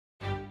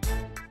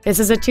This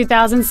is a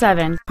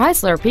 2007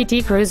 Chrysler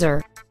PT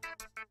Cruiser.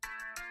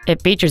 It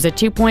features a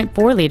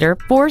 2.4-liter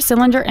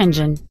four-cylinder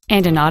engine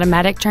and an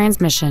automatic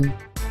transmission.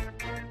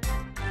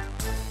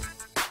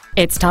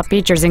 Its top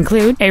features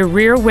include a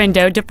rear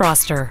window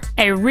defroster,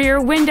 a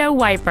rear window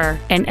wiper,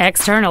 an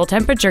external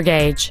temperature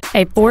gauge,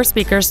 a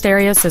 4-speaker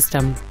stereo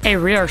system, a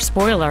rear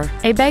spoiler,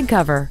 a bed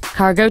cover,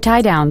 cargo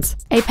tie-downs,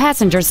 a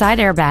passenger side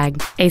airbag,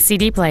 a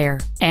CD player,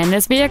 and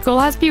this vehicle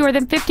has fewer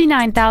than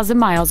 59,000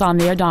 miles on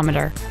the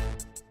odometer.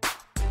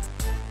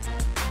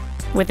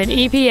 With an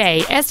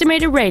EPA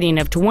estimated rating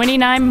of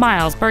 29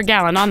 miles per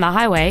gallon on the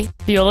highway,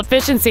 fuel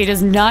efficiency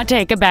does not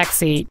take a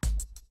backseat.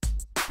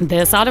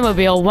 This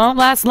automobile won't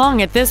last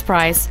long at this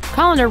price.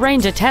 Call and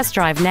arrange a test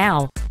drive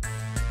now.